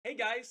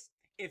guys,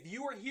 if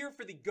you are here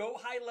for the Go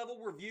High Level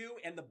review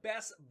and the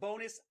best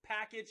bonus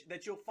package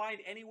that you'll find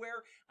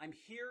anywhere, I'm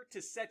here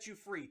to set you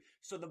free.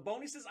 So the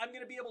bonuses I'm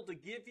going to be able to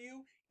give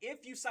you,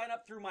 if you sign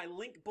up through my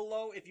link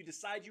below, if you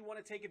decide you want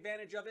to take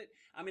advantage of it,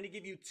 I'm going to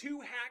give you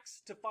 2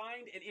 hacks to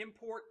find and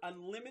import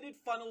unlimited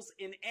funnels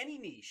in any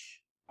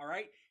niche. All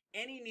right?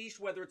 Any niche,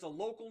 whether it's a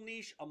local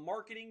niche, a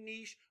marketing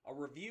niche, a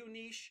review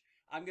niche,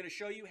 I'm going to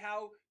show you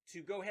how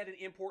to go ahead and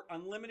import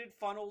unlimited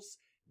funnels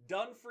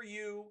done for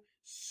you,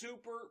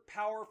 super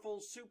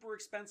powerful, super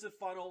expensive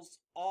funnels,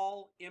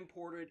 all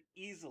imported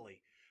easily.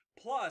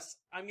 Plus,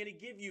 I'm going to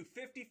give you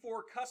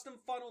 54 custom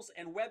funnels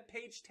and web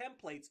page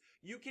templates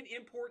you can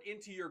import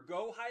into your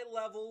Go High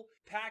Level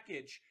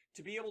package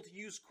to be able to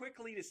use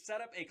quickly to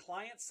set up a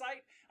client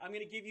site. I'm going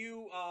to give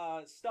you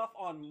stuff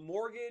on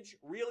mortgage,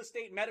 real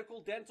estate,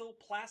 medical, dental,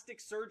 plastic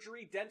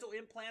surgery, dental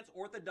implants,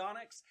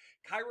 orthodontics,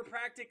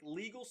 chiropractic,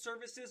 legal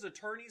services,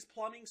 attorneys,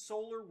 plumbing,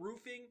 solar,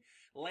 roofing,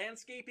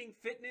 landscaping,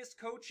 fitness,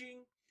 coaching,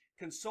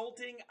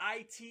 consulting,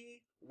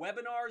 IT,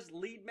 webinars,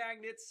 lead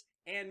magnets,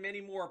 and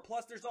many more.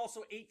 Plus, there's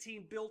also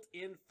 18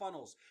 built-in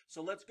funnels.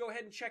 So let's go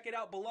ahead and check it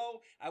out below.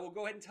 I will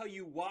go ahead and tell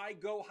you why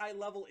Go High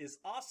Level is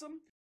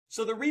awesome.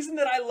 So the reason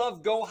that I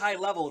love Go High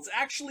Level, it's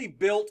actually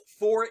built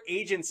for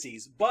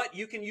agencies, but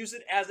you can use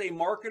it as a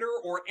marketer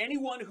or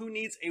anyone who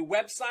needs a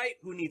website,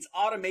 who needs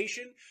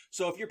automation.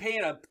 So if you're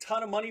paying a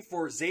ton of money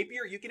for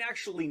Zapier, you can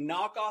actually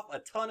knock off a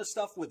ton of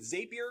stuff with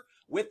Zapier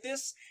with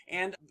this.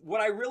 And what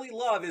I really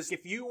love is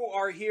if you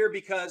are here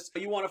because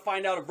you want to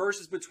find out a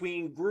versus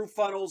between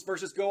GrooveFunnels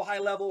versus Go High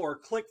Level, or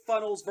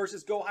ClickFunnels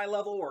versus Go High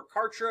Level, or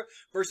Kartra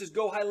versus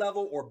Go High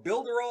Level, or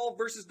Builderall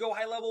versus Go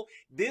High Level,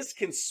 this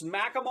can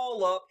smack them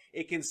all up.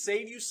 It can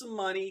save you some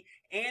money,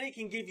 and it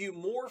can give you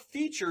more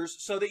features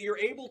so that you're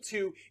able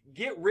to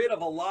get rid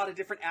of a lot of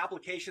different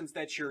applications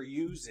that you're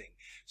using.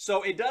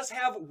 So it does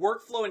have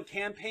workflow and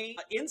campaign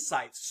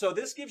insights. So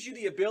this gives you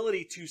the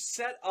ability to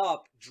set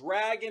up,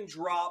 drag and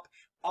drop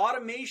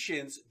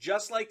automations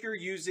just like you're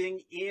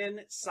using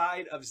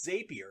inside of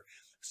Zapier.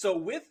 So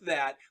with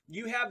that,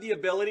 you have the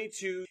ability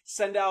to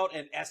send out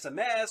an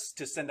SMS,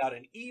 to send out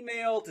an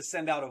email, to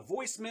send out a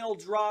voicemail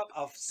drop,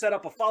 set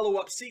up a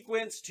follow-up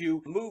sequence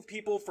to move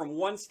people from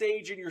one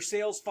stage in your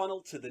sales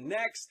funnel to the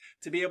next,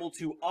 to be able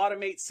to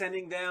automate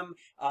sending them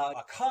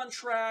a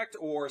contract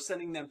or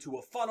sending them to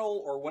a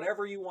funnel or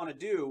whatever you want to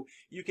do.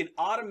 You can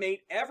automate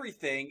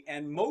everything,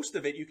 and most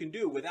of it you can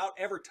do without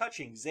ever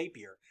touching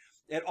Zapier.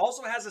 It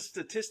also has a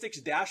statistics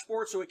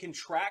dashboard so it can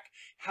track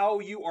how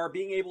you are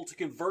being able to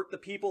convert the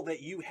people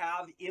that you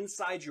have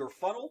inside your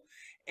funnel.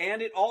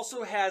 And it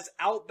also has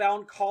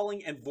outbound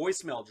calling and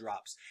voicemail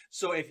drops.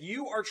 So if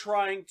you are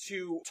trying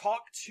to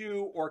talk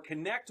to or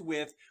connect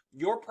with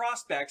your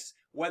prospects,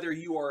 whether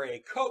you are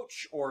a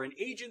coach or an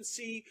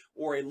agency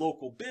or a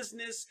local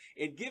business,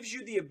 it gives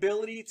you the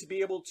ability to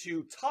be able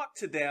to talk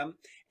to them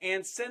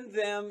and send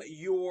them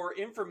your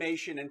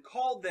information and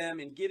call them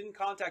and get in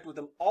contact with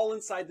them all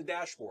inside the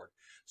dashboard.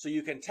 So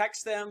you can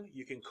text them,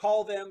 you can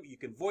call them, you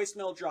can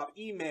voicemail drop,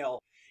 email.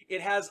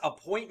 It has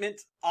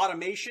appointment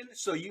automation,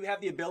 so you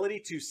have the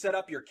ability to set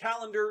up your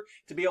calendar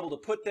to be able to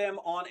put them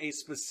on a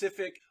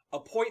specific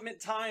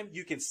appointment time.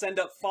 You can send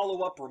up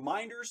follow-up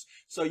reminders,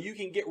 so you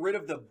can get rid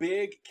of the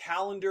big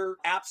calendar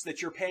apps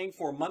that you're paying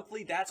for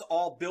monthly. That's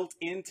all built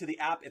into the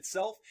app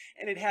itself.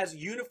 And it has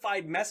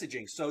unified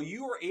messaging, so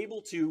you are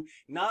able to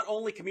not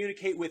only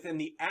communicate within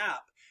the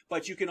app,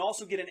 but you can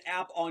also get an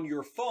app on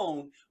your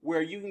phone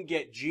where you can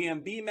get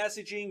GMB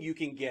messaging, you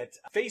can get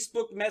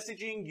Facebook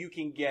messaging, you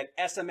can get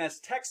SMS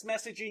text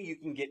messaging, you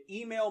can get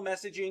email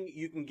messaging,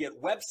 you can get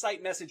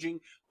website messaging,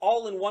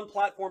 all in one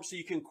platform, so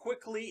you can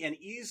quickly and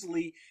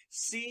easily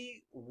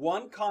see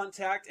one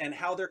contact and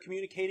how they're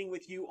communicating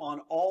with you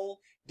on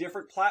all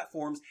different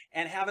platforms,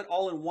 and have it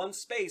all in one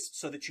space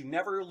so that you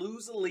never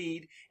lose a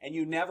lead and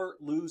you never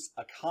lose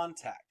a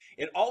contact.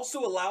 It also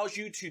allows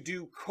you to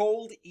do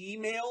cold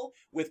email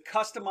with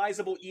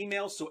customizable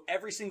emails, so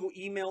every single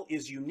email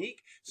is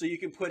unique. So you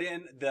can put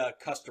in the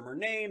customer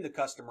name, the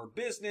customer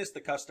business,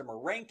 the customer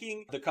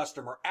ranking, the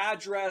customer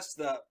address,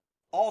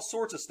 all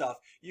sorts of stuff.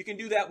 You can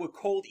do that with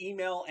cold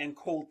email and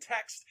cold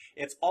text.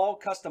 It's all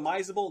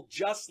customizable,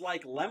 just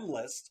like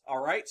Lemlist,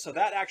 all right? So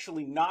that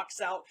actually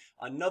knocks out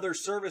another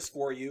service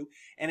for you.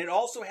 And it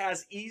also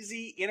has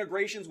easy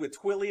integrations with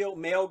Twilio,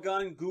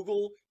 Mailgun,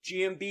 Google,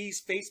 GMBs,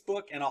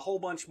 Facebook, and a whole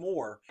bunch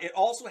more. It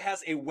also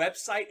has a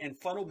website and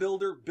funnel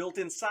builder built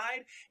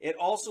inside. It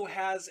also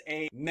has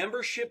a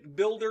membership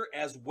builder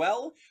as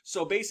well.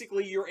 So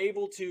basically, you're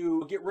able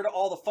to get rid of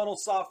all the funnel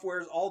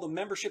softwares, all the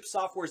membership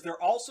softwares.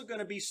 They're also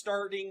going to be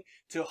starting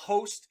to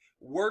host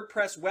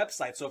WordPress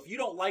websites. So if you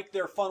don't like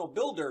their funnel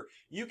builder,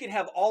 you can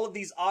have all of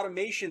these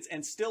automations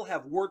and still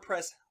have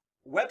WordPress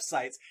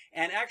websites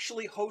and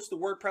actually host the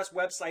WordPress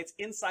websites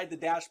inside the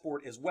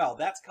dashboard as well.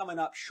 That's coming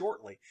up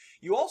shortly.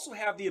 You also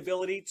have the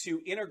ability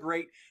to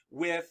integrate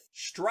with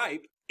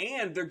Stripe,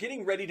 and they're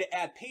getting ready to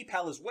add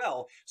PayPal as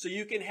well. So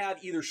you can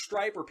have either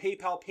Stripe or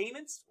PayPal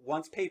payments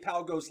once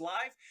PayPal goes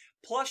live.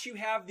 Plus, you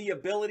have the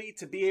ability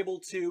to be able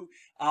to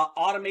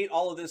automate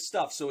all of this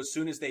stuff. So as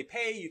soon as they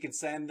pay, you can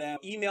send them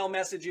email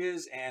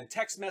messages and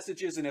text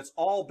messages, and it's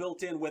all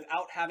built in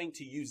without having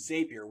to use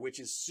Zapier, which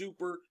is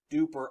super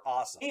duper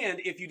awesome. And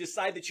if you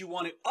decide that you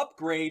want to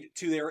upgrade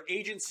to their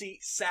agency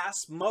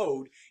SaaS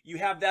mode, you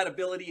have that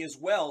ability as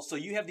well. So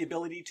you have the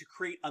ability to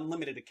create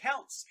unlimited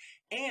accounts.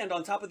 And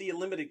on top of the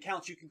unlimited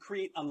accounts, you can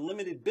create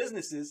unlimited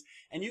businesses,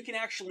 and you can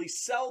actually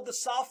sell the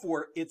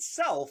software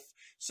itself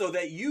so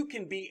that you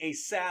can be a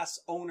SaaS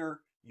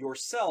owner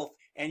yourself,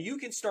 and you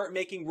can start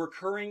making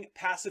recurring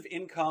passive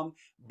income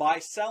by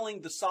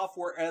selling the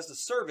software as a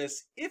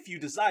service if you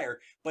desire.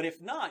 But if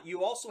not,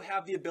 you also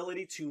have the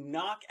ability to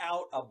knock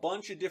out a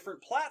bunch of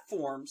different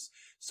platforms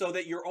so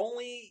that you're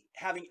only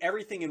having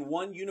everything in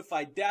one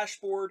unified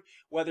dashboard,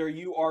 whether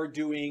you are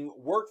doing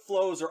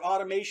workflows or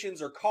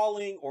automations or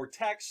calling or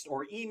text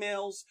or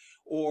emails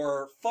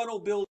or funnel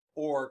building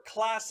or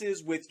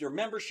classes with your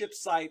membership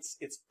sites.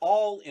 It's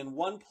all in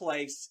one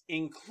place,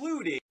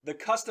 including the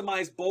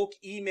customized bulk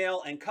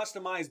email and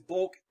customized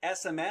bulk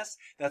SMS.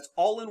 That's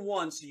all in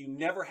one, so you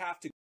never have to